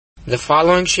The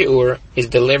following shiur is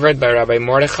delivered by Rabbi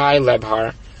Mordechai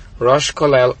Lebhar, Rosh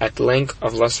Kollel at Link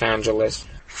of Los Angeles.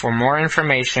 For more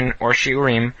information or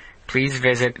shiurim, please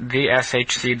visit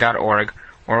theshc.org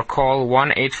or call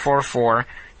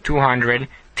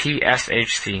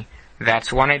 1-844-200-TSHC. That's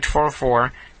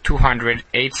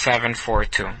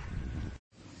 1-844-200-8742.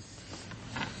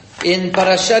 In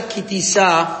Parashat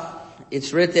Kitisa,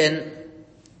 it's written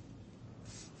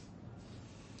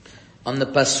on the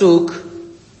pasuk,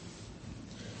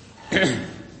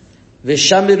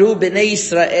 V'shamiru b'nei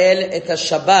Yisrael et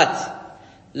ha-Shabbat,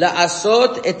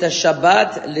 la'asot et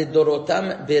ha-Shabbat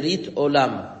ledorotam berit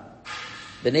olam.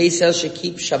 B'nei Yisrael should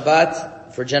keep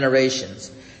Shabbat for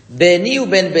generations. B'ni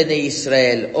u'ben b'nei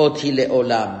Yisrael oti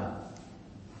le'olam.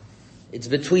 It's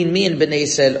between me and b'nei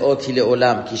Yisrael oti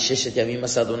le'olam. Ki sheshet yamim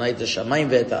asa Adonai et ha-shamayim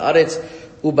ve'et ha'aretz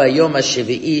u'bayom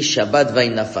ha-shevi'i Shabbat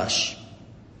v'inafash.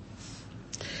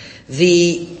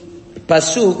 The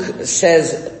pasuk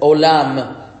says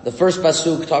olam. The first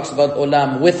pasuk talks about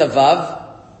olam with a vav,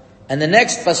 and the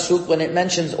next pasuk, when it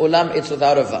mentions olam, it's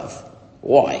without a vav.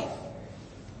 Why?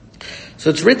 So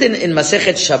it's written in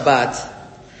Masechet Shabbat,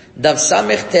 Dav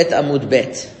Samech Tet Amud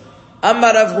Bet.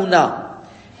 Amar Rav Huna.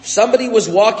 If somebody was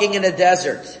walking in a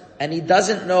desert and he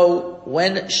doesn't know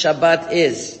when Shabbat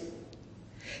is,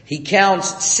 he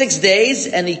counts 6 days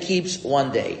and he keeps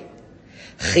 1 day.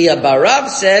 Chia Barav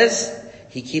says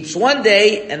he keeps 1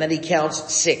 day and then he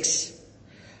counts 6.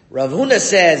 Rav Huna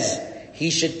says he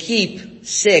should keep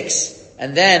 6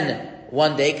 and then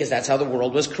 1 day because that's how the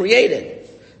world was created.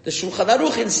 The Shulchan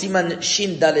Aruch in Siman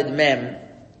Shin Daled Mem,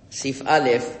 Sif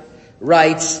Aleph,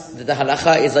 writes that the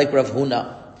halacha is like Rav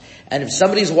Huna. And if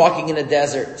somebody's walking in a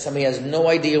desert, somebody has no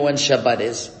idea when Shabbat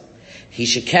is, he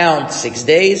should count 6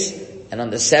 days, and on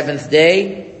the 7th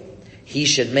day, he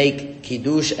should make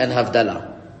Kiddush and Havdalah.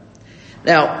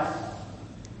 Now,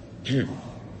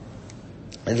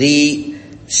 the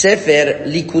Sefer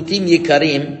Likutim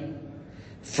Yikarim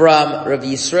from Rav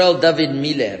Yisrael David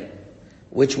Miller,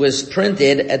 which was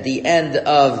printed at the end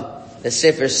of the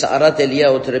Sefer Sa'arat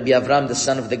Eliyahu to Rabbi Avram, the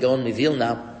son of the Gaon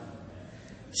Mivilna,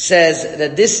 says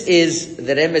that this is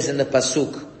the remez in the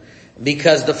pasuk,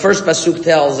 because the first pasuk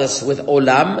tells us with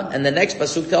olam, and the next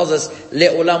pasuk tells us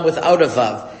le'olam without a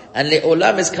vav. And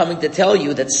le'olam is coming to tell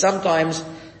you that sometimes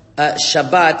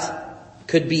Shabbat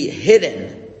could be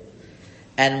hidden.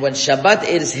 And when Shabbat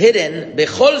is hidden,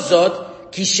 bechol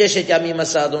zot, ki sheshet yamim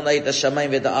asa Adonai et hashamayim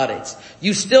ve'et haaretz.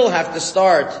 You still have to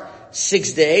start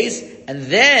 6 days, and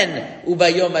then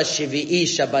ubayom ha-shevi'i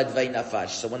Shabbat vaynafash.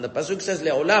 So when the pasuk says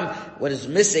le'olam, what is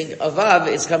missing a vav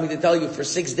is coming to tell you for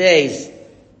 6 days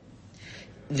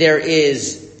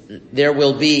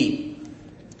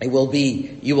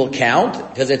you will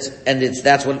count,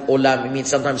 that's what olam means.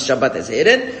 Sometimes Shabbat is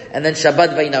hidden, and then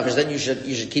Shabbat vaynafash, then you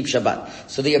should keep Shabbat.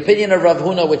 So the opinion of Rav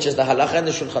Huna, which is the halacha and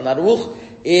the Shulchan Aruch,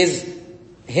 is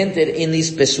hinted in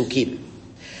these pesukim.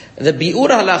 The Biur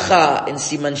Halacha in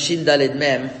Siman Shin Daled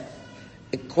Mem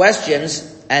questions,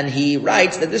 and he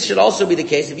writes that this should also be the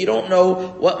case if you don't know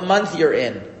what month you're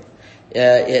in.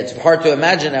 It's hard to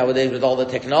imagine nowadays with all the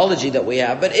technology that we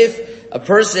have, but if a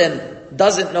person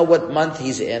doesn't know what month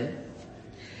he's in,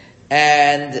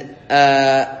 and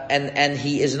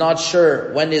he is not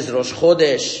sure when is Rosh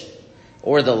Chodesh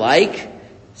or the like,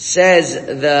 says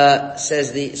the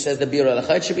Biur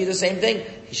Halacha, it should be the same thing.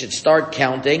 He should start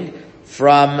counting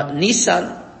from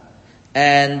Nisan,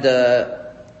 and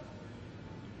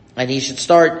he should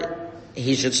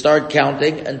start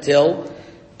counting until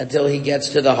he gets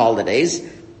to the holidays,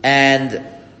 and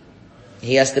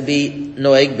he has to be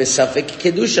noeg besafek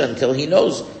kedusha until he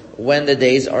knows when the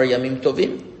days are yamim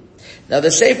tovim. Now the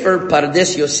Sefer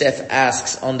Pardes Yosef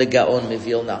asks on the Gaon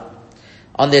Mivilna,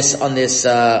 on this Biur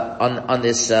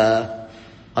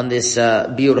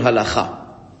Halacha.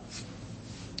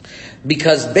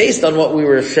 Because based on what we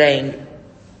were saying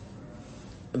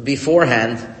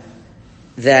beforehand,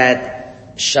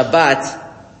 that Shabbat,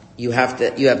 you have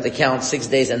to count 6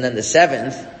 days and then the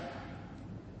 7th,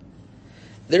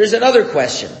 there's another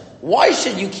question. Why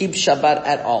should you keep Shabbat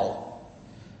at all?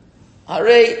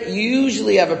 You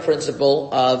usually have a principle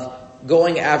of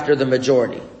going after the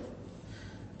majority.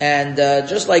 And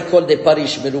just like Kol de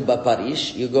Parish Meruba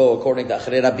Parish, you go according to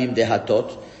Achrei Rabim de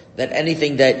Hatot, that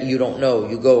anything that you don't know,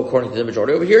 you go according to the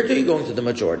majority. Over here too, you're going to the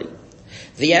majority.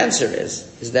 The answer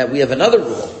is that we have another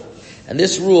rule. And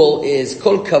this rule is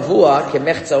Kol Kavua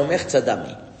Kemechza Umechza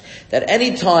Dami. That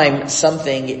any time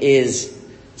something is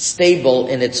stable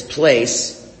in its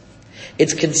place,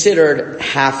 it's considered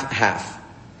half-half.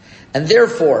 And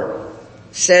therefore,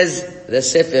 says the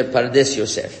Sefer Pardes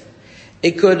Yosef,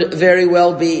 it could very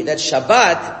well be that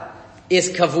Shabbat is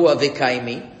Kavua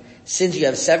V'Kaimi, since you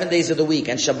have 7 days of the week,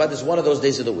 and Shabbat is one of those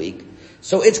days of the week,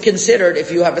 so it's considered,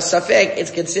 if you have a safek,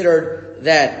 it's considered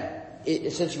that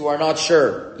since you are not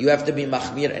sure, you have to be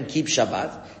machmir and keep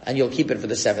Shabbat, and you'll keep it for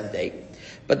the 7th day.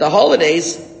 But the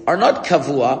holidays are not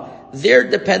kavua, they're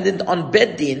dependent on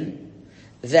beddin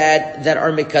that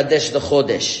are mekadesh the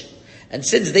chodesh. And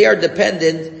since they are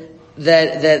dependent,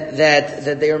 that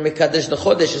they are mekadesh the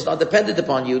chodesh is not dependent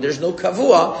upon you, there's no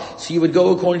kavua, so you would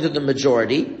go according to the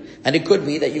majority, and it could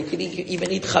be that you could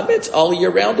even eat chametz all year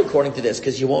round according to this,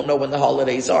 because you won't know when the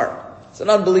holidays are. It's an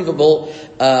unbelievable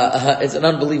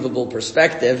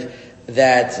perspective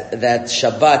that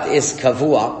Shabbat is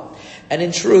kavua. And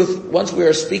in truth, once we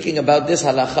are speaking about this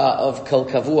halacha of kol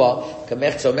kavua,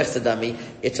 kamechza umechza dami,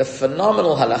 it's a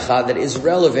phenomenal halacha that is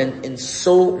relevant in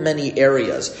so many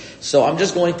areas. So I'm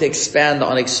just going to expand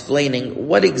on explaining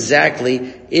what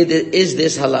exactly is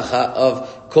this halacha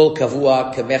of kol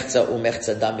kavua, kamechza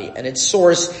umechza dami. And its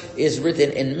source is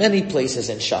written in many places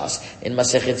in Shas. In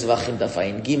Masechet Zvachim Daf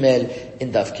Ayin Gimel,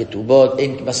 in Daf Ketubot,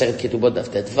 in Masechet Ketubot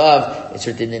Daf Tet Vav, it's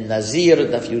written in Nazir,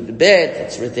 Daf Yud Bet,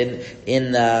 it's written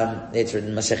in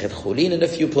Masechet Chulin in a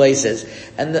few places.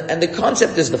 And the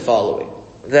concept is the following,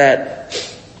 that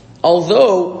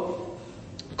although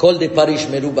kol de parish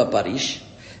meruba parish,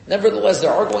 nevertheless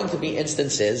there are going to be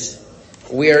instances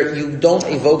where you don't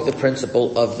evoke the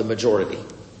principle of the majority.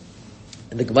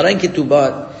 And the Gemara in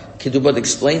Ketubot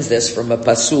explains this from a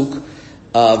pasuk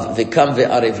of V'kam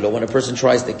ve'arev lo, when a person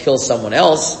tries to kill someone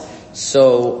else.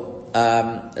 So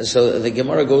the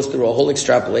Gemara goes through a whole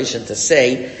extrapolation to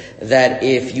say that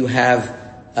if you have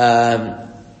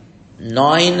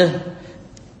 9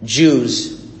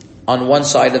 Jews on one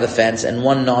side of the fence and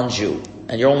 1 non-Jew,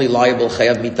 and you're only liable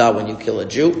chayav mitah when you kill a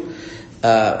Jew,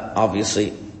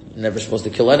 obviously you're never supposed to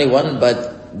kill anyone,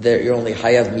 but you're only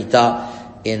chayav mitah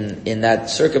in that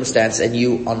circumstance, and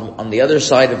you on the other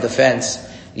side of the fence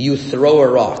you throw a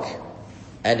rock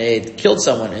and it killed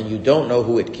someone and you don't know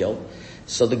who it killed.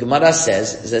 So the Gemara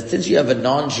says that since you have a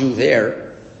non-Jew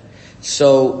there,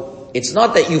 so it's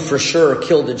not that you for sure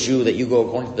killed a Jew that you go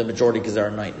according to the majority because there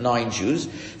are 9 Jews.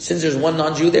 Since there's 1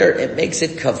 non-Jew there, it makes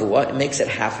it kavua, it makes it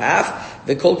half-half.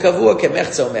 V'kol kavua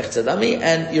kemechza umechza dami,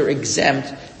 and you're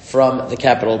exempt from the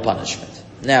capital punishment.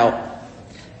 Now,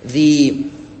 the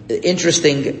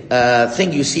interesting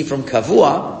thing you see from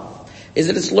kavua is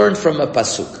that it's learned from a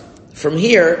pasuk. From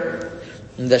here,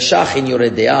 the Shach in Yoreh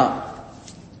De'ah,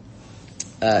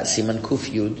 Siman Kuf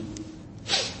Yud,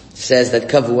 says that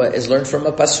kavua is learned from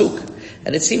a pasuk,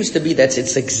 and it seems to be that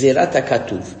it's a gzirat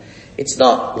hakatuv. It's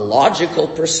not logical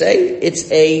per se.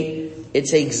 It's a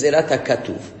gzirat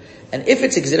hakatuv, and if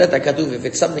it's a gzirat hakatuv, if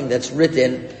it's something that's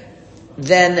written,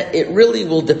 then it really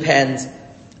will depend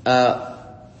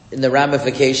in the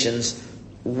ramifications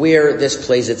where this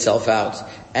plays itself out.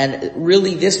 And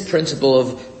really this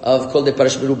principle of kol de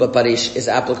parish meruba parish is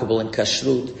applicable in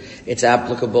kashrut. It's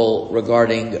applicable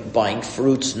regarding buying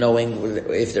fruits, knowing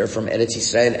if they're from Eretz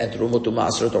Yisrael, and Trumot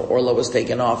u'Ma'asrot or Orla was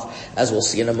taken off, as we'll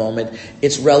see in a moment.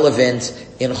 It's relevant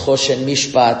in Choshen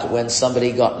Mishpat when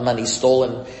somebody got money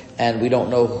stolen and we don't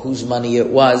know whose money it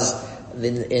was.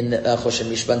 In Choshen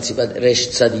Mishpat Sibat Resh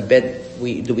Tzadi Bet,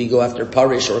 do we go after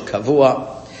parish or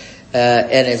kavua?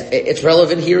 And it's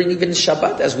relevant here, and even in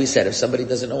Shabbat, as we said, if somebody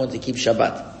doesn't know when to keep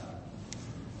Shabbat.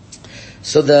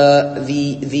 So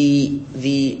the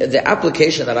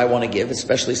application that I want to give,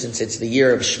 especially since it's the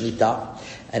year of Shemitah,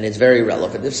 and it's very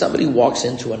relevant, if somebody walks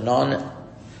into a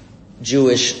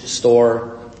non-Jewish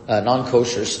store, a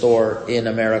non-kosher store in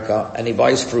America, and he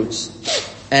buys fruits,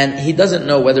 and he doesn't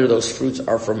know whether those fruits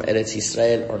are from Eretz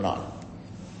Yisrael or not.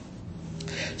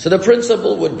 So the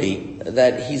principle would be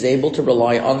that he's able to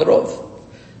rely on the Rov.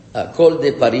 Kol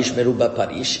de parish meruba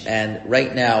parish, and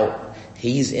right now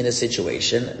he's in a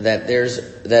situation that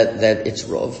that it's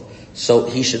Rov, so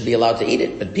he should be allowed to eat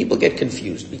it. But people get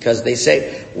confused because they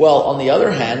say, well, on the other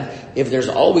hand, if there's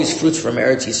always fruits from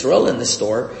Eretz Yisrael in the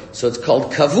store, so it's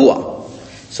called kavua.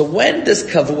 So when does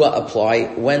kavua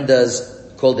apply? When does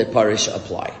kol de parish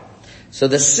apply? So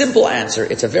the simple answer,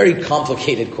 it's a very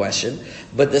complicated question,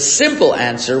 but the simple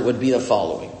answer would be the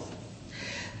following.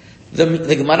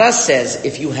 The Gemara says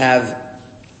if you have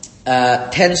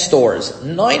 10 stores,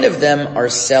 9 of them are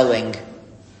selling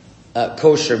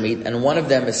kosher meat, and 1 of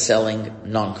them is selling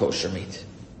non-kosher meat.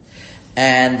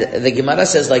 And the Gemara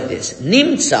says like this: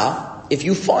 Nimtza, if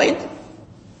you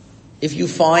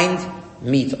find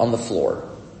meat on the floor,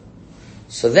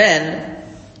 so then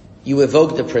you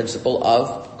evoke the principle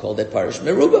of kol de parish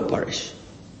meruba parish.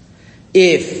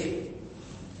 If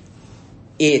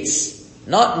it's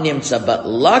not nimtza but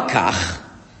lakach,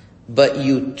 but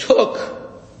you took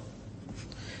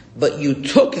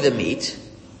the meat,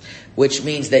 which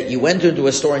means that you went into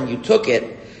a store and you took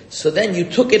it, so then you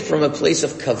took it from a place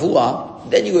of kavua,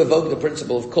 then you evoke the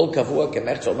principle of kol kavua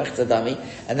kemechza or mechza dami,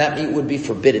 and that meat would be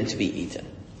forbidden to be eaten.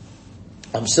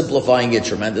 I'm simplifying it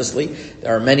tremendously.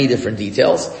 There are many different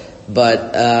details,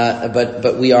 but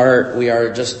we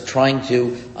are just trying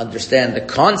to understand the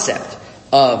concept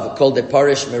of kol de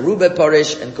parish merube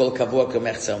parish and kol kavua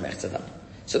kemechza or mechza dami.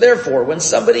 So therefore, when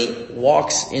somebody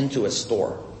walks into a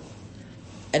store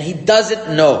and he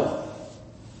doesn't know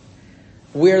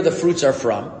where the fruits are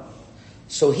from,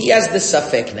 so he has the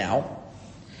safek now.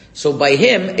 So by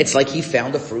him, it's like he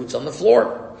found the fruits on the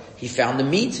floor. He found the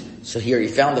meat, so here he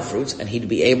found the fruits, and he'd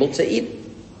be able to eat.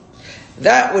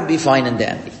 That would be fine and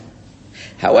dandy.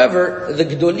 However, the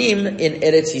Gdolim in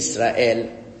Eretz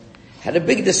Yisrael had a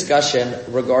big discussion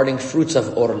regarding fruits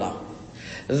of orla.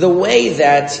 The way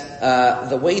that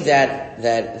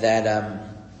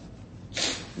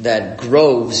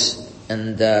groves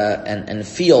and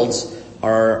fields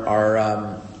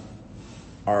are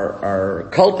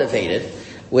cultivated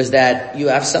was that you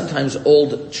have sometimes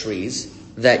old trees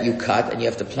that you cut and you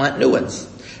have to plant new ones.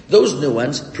 Those new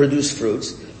ones produce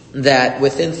fruits that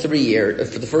within 3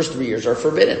 years, for the first 3 years, are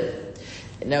forbidden.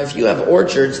 Now, if you have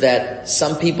orchards that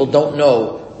some people don't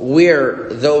know where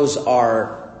those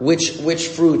are, which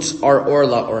fruits are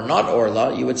orla or not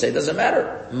orla, you would say it doesn't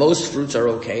matter. Most fruits are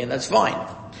okay and that's fine.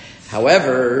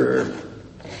 However,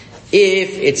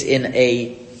 if it's in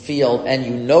a field and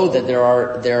you know that there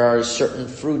are certain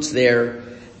fruits there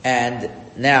and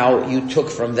now you took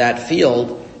from that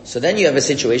field, so then you have a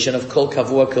situation of kol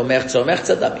kavua kol mechza or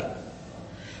mechza dami.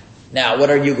 Now, what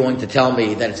are you going to tell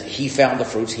me that he found the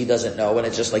fruits he doesn't know, and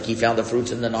it's just like he found the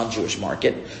fruits in the non-Jewish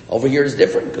market? Over here is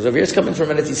different, because over here it's coming from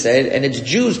Eretz Yisrael, and it's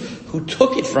Jews who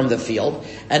took it from the field,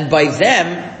 and by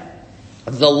them,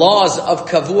 the laws of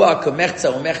kavua,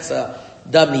 kemechza, umechza,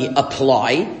 dami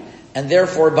apply, and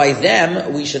therefore by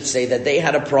them, we should say that they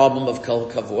had a problem of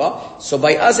kavua, so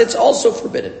by us it's also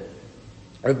forbidden.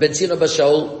 Rav Ben Zion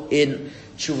Bashaul in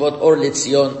Shuvot Or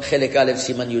Litzion, Chelek Aleph,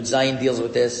 Siman Yud Zayin deals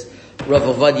with this. Rav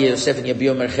Ovadia Yosef and Yabi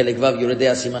Omer Chelek Vav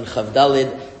Yeridea Siman Chav Dalid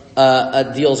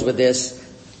deals with this,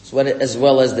 as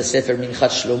well as the Sefer Minchat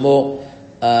Shlomo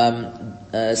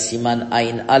Siman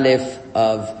Ayin Aleph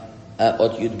of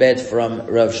Ot Yud Bet from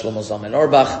Rav Shlomo Zalman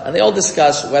Auerbach, and they all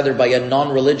discuss whether by a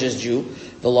non-religious Jew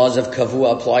the laws of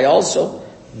kavua apply also,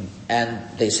 and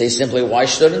they say simply, why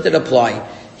shouldn't it apply?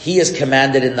 He is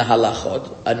commanded in the halachot.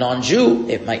 A non-Jew,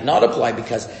 it might not apply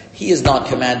because he is not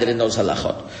commanded in those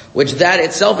halachot. Which that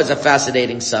itself is a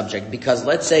fascinating subject, because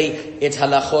let's say it's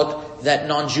halachot that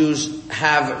non-Jews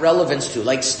have relevance to,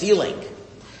 like stealing.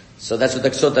 So that's what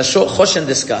the Choshen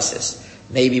discusses.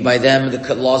 Maybe by them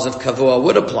the laws of kavua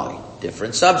would apply.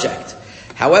 Different subject.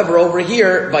 However, over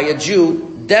here, by a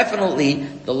Jew, definitely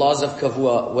the laws of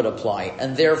kavua would apply.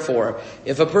 And therefore,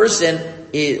 if a person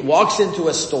walks into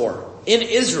a store in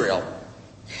Israel,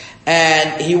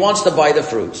 and he wants to buy the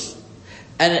fruits,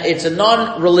 and it's a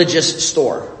non-religious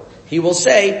store, he will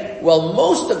say, well,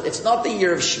 it's not the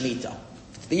year of Shemitah.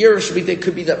 The year of Shemitah, it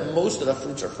could be that most of the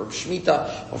fruits are from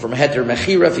Shemitah, or from Heter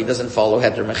Mechira, if he doesn't follow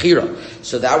Heter Mechira.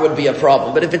 So that would be a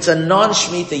problem. But if it's a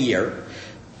non-Shemitah year,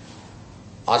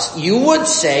 you would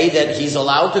say that he's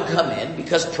allowed to come in,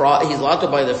 because he's allowed to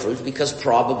buy the fruits, because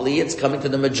probably it's coming to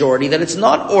the majority that it's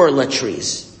not orla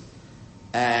trees.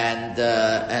 And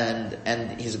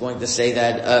he's going to say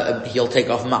that he'll take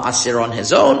off ma'asir on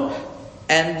his own,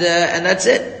 and that's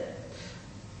it.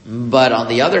 But on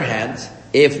the other hand,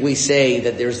 if we say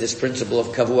that there's this principle of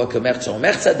kavua kemechza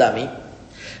umechza dami,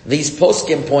 these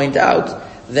poskim point out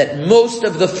that most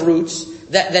of the fruits,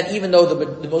 that even though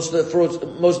most of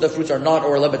the fruits are not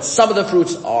orla, but some of the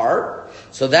fruits are,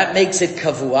 so that makes it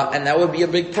kavua, and that would be a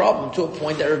big problem, to a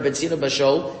point that Rav Ben Zion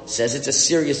Bashaul says it's a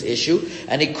serious issue,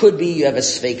 and it could be you have a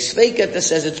sveikat that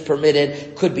says it's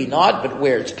permitted, could be not, but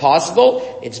where it's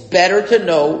possible, it's better to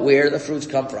know where the fruits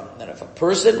come from. That if a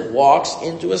person walks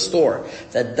into a store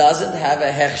that doesn't have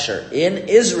a hechsher in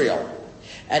Israel,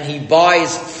 and he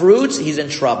buys fruits, he's in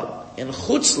trouble. In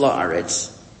Chutz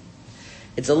La'aretz,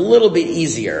 it's a little bit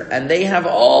easier, and they have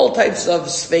all types of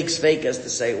sveikas to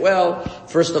say, well,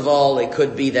 first of all, it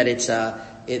could be that it's that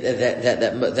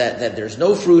there's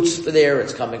no fruits there,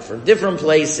 it's coming from different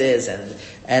places, and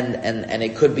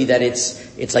it could be that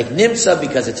it's like Nimsa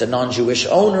because it's a non-Jewish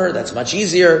owner, that's much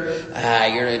easier. You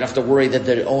don't have to worry that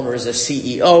the owner is a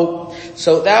CEO.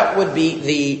 So that would be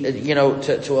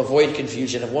to avoid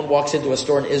confusion. If one walks into a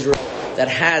store in Israel that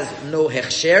has no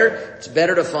hechsher, it's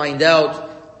better to find out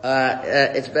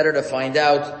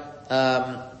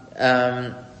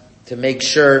to make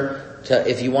sure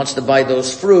if he wants to buy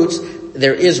those fruits,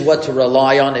 there is what to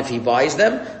rely on if he buys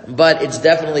them, but it's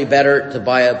definitely better to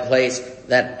buy a place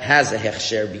that has a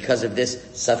hechsher because of this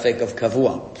safek of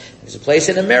kavua. There's a place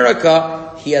in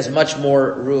America, he has much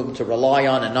more room to rely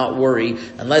on and not worry,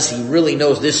 unless he really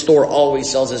knows this store always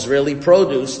sells Israeli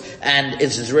produce, and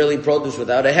it's Israeli produce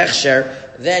without a hechsher,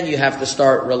 then you have to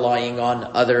start relying on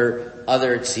other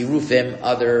tzirufim,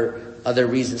 other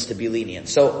reasons to be lenient.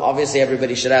 So obviously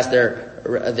everybody should ask their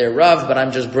Rav, but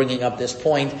I'm just bringing up this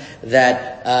point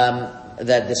that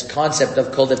this concept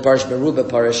of kol de parish meruba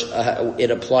parish,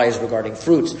 it applies regarding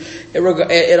fruits.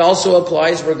 It also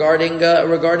applies regarding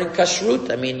kashrut.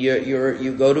 I mean,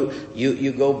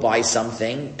 you go buy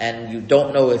something and you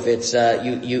don't know if it's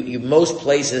most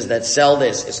places that sell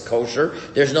this is kosher.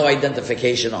 There's no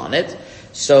identification on it.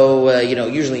 So,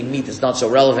 usually meat is not so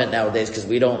relevant nowadays because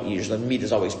usually meat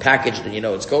is always packaged and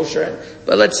it's kosher.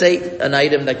 But let's say an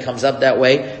item that comes up that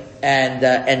way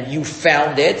and you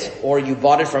found it or you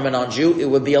bought it from a non-Jew, it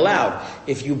would be allowed.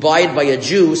 If you buy it by a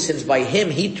Jew, since by him,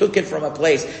 he took it from a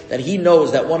place that he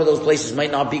knows that one of those places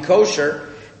might not be kosher,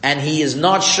 and he is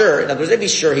not sure, in other words, if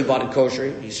he's sure he bought it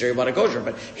kosher, he's sure he bought it kosher,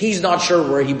 but he's not sure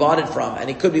where he bought it from, and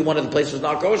it could be one of the places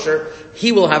not kosher,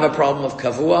 he will have a problem of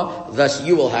kavua, thus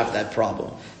you will have that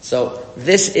problem. So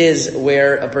this is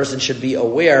where a person should be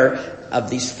aware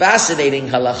of these fascinating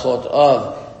halachot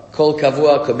of kol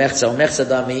kavua, kumechza, umechza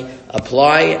dami,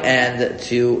 apply and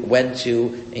when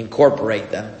to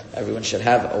incorporate them. Everyone should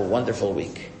have a wonderful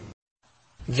week.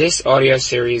 This audio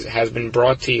series has been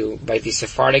brought to you by the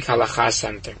Sephardic Halakha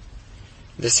Center.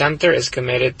 The center is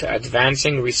committed to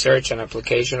advancing research and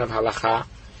application of halakha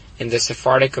in the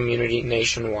Sephardic community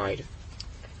nationwide.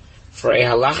 For a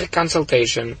halachic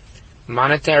consultation,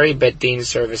 monetary bet din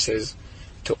services,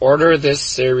 to order this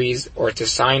series or to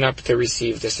sign up to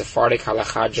receive the Sephardic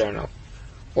Halakha Journal,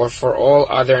 or for all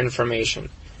other information,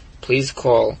 please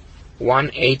call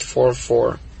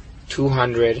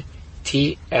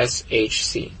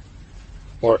 1-844-200-TSHC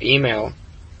or email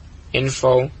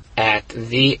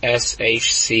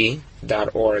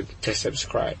info@theshc.org to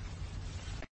subscribe.